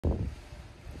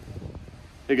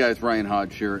Hey guys, Ryan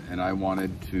Hodge here, and I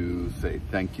wanted to say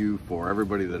thank you for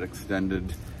everybody that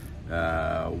extended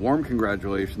warm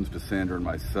congratulations to Sandra and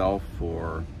myself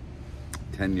for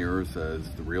 10 years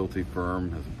as the realty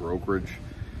firm, as a brokerage.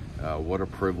 What a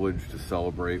privilege to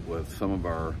celebrate with some of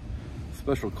our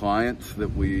special clients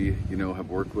that we have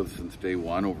worked with since day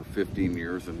one, over 15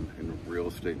 years in real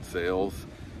estate sales.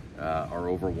 Our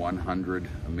over 100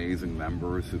 amazing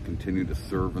members who continue to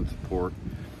serve and support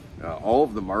all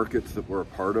of the markets that we're a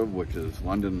part of, which is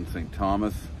London and St.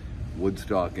 Thomas,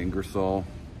 Woodstock, Ingersoll,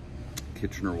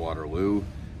 Kitchener-Waterloo,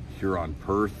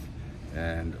 Huron-Perth,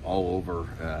 and all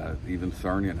over, even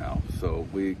Sarnia now. So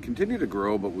we continue to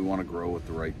grow, but we want to grow with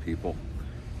the right people.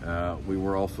 We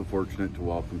were also fortunate to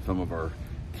welcome some of our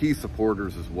key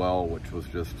supporters as well, which was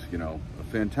just, a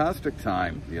fantastic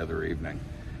time the other evening.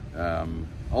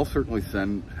 I'll certainly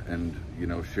send and,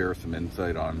 share some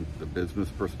insight on the business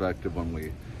perspective when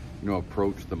we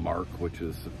approach the mark, which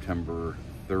is September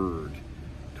 3rd,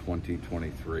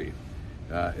 2023.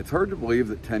 It's hard to believe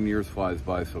that 10 years flies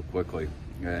by so quickly.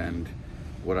 And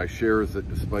what I share is that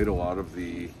despite a lot of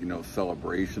the,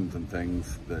 celebrations and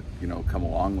things that, come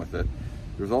along with it,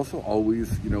 there's also always,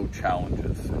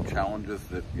 challenges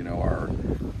that, are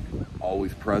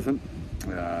always present,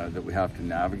 that we have to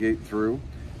navigate through.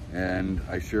 And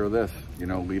I share this,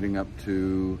 leading up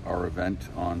to our event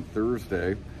on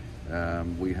Thursday,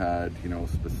 we had,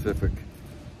 specific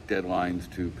deadlines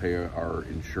to pay our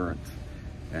insurance.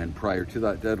 And prior to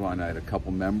that deadline, I had a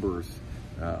couple members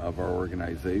of our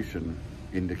organization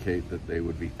indicate that they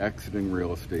would be exiting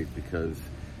real estate because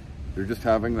they're just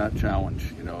having that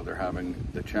challenge. They're having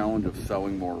the challenge of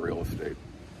selling more real estate.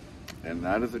 And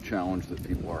that is a challenge that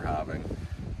people are having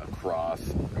across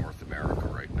North America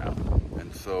right now.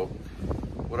 And so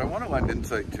what I want to lend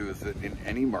insight to is that in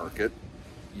any market,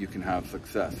 you can have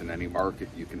success. In any market,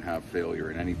 you can have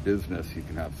failure. In any business, you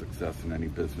can have success. In any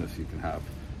business, you can have,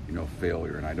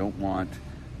 failure. And I don't want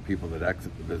people that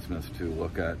exit the business to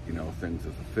look at, things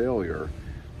as a failure.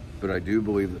 But I do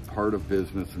believe that part of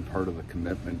business and part of the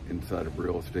commitment inside of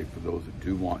real estate for those that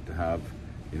do want to have,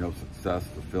 success,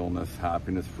 fulfillment,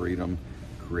 happiness, freedom,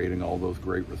 creating all those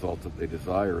great results that they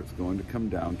desire, it's going to come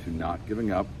down to not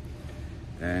giving up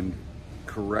and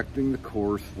correcting the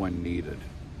course when needed.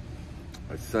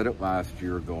 I said it last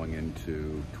year going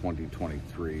into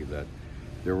 2023 that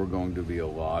there were going to be a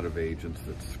lot of agents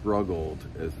that struggled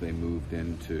as they moved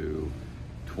into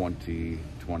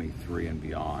 2023 and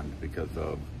beyond because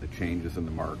of the changes in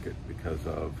the market, because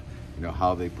of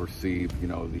how they perceive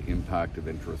the impact of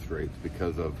interest rates,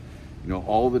 because of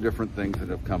all the different things that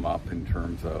have come up in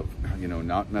terms of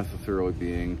not necessarily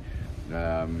being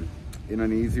in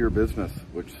an easier business,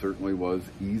 which certainly was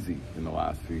easy in the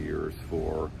last few years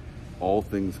for all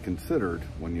things considered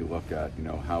when you look at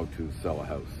how to sell a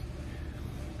house.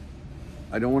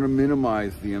 I don't want to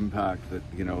minimize the impact that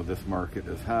this market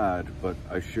has had, but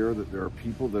I share that there are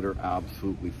people that are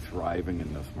absolutely thriving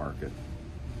in this market.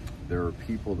 There are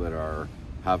people that are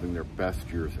having their best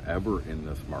years ever in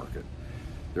this market.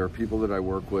 There are people that I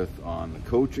work with on the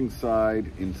coaching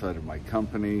side, inside of my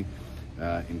company,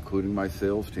 including my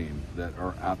sales team, that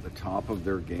are at the top of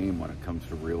their game when it comes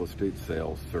to real estate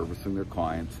sales, servicing their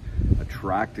clients,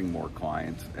 attracting more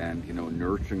clients, and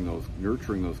nurturing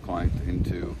those clients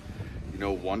into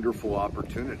wonderful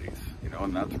opportunities.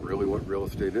 And that's really what real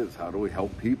estate is. How do we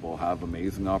help people have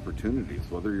amazing opportunities,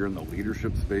 whether you're in the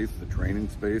leadership space, the training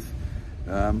space,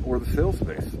 or the sales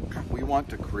space? We want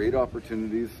to create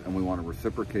opportunities, and we want to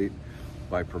reciprocate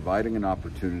by providing an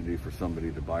opportunity for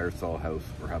somebody to buy or sell a house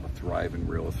or have a thriving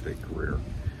real estate career.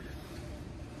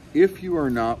 If you are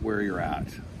not where you're at,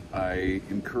 I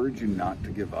encourage you not to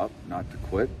give up, not to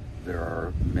quit. There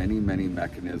are many, many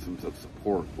mechanisms of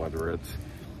support, whether it's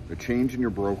a change in your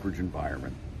brokerage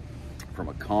environment from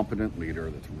a competent leader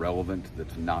that's relevant,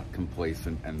 that's not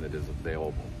complacent, and that is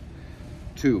available.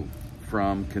 2,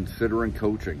 from considering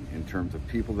coaching in terms of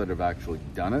people that have actually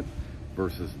done it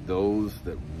versus those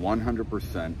that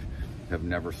 100% have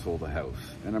never sold a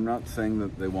house. And I'm not saying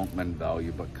that they won't lend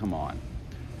value, but come on.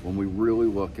 When we really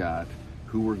look at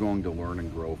who we're going to learn and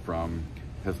grow from,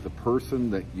 has the person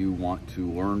that you want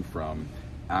to learn from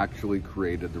actually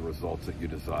created the results that you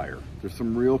desire? There's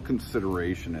some real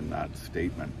consideration in that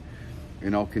statement,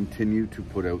 and I'll continue to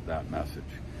put out that message.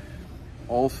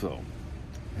 Also,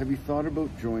 have you thought about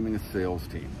joining a sales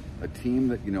team? A team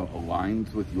that,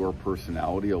 aligns with your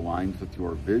personality, aligns with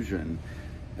your vision,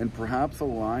 and perhaps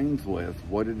aligns with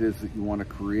what it is that you want to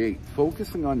create,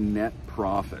 focusing on net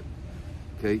profit,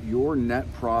 okay? Your net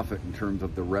profit in terms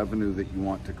of the revenue that you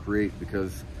want to create,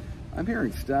 because I'm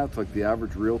hearing stats like the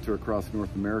average realtor across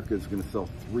North America is going to sell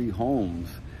 3 homes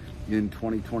in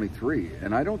 2023.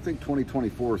 And I don't think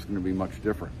 2024 is going to be much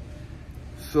different.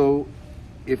 So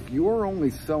if you're only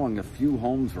selling a few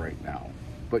homes right now,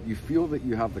 but you feel that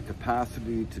you have the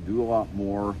capacity to do a lot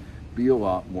more, be a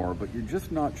lot more, but you're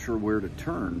just not sure where to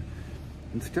turn,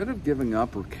 instead of giving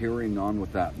up or carrying on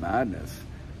with that madness,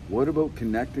 what about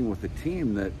connecting with a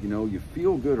team that, you know, you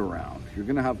feel good around? You're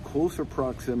going to have closer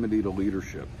proximity to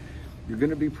leadership. You're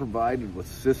going to be provided with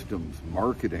systems,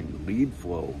 marketing, lead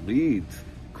flow, leads,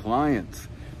 clients,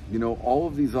 you know, all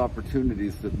of these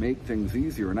opportunities that make things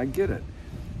easier. And I get it.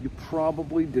 You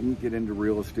probably didn't get into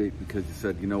real estate because you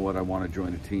said, you know what, I want to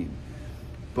join a team.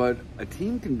 But a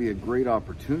team can be a great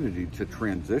opportunity to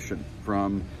transition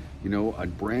from, you know, a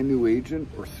brand new agent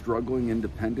or struggling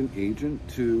independent agent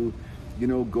to, you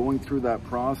know, going through that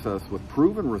process with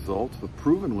proven results, with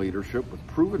proven leadership, with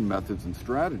proven methods and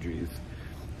strategies,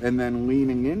 and then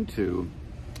leaning into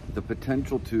the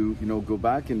potential to, you know, go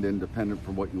back into independent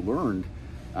from what you learned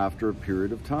after a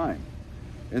period of time.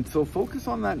 And so focus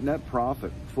on that net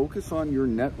profit, focus on your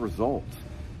net results,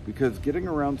 because getting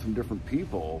around some different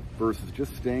people versus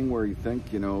just staying where you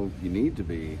think, you know, you need to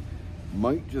be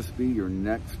might just be your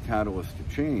next catalyst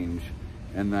to change.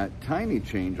 And that tiny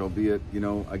change, albeit, you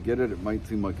know, I get it, it might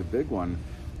seem like a big one,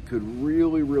 could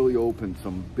really, really open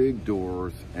some big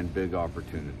doors and big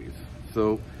opportunities.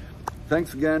 So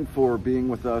thanks again for being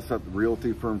with us at the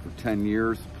Realty Firm for 10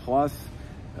 years plus.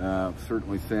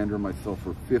 Certainly Sandra and myself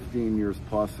for 15 years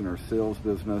plus in our sales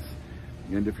business.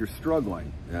 And if you're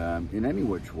struggling in any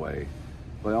which way,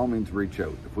 by all means reach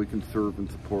out. If we can serve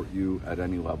and support you at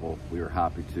any level, we are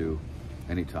happy to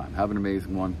anytime. Have an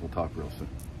amazing one. We'll talk real soon.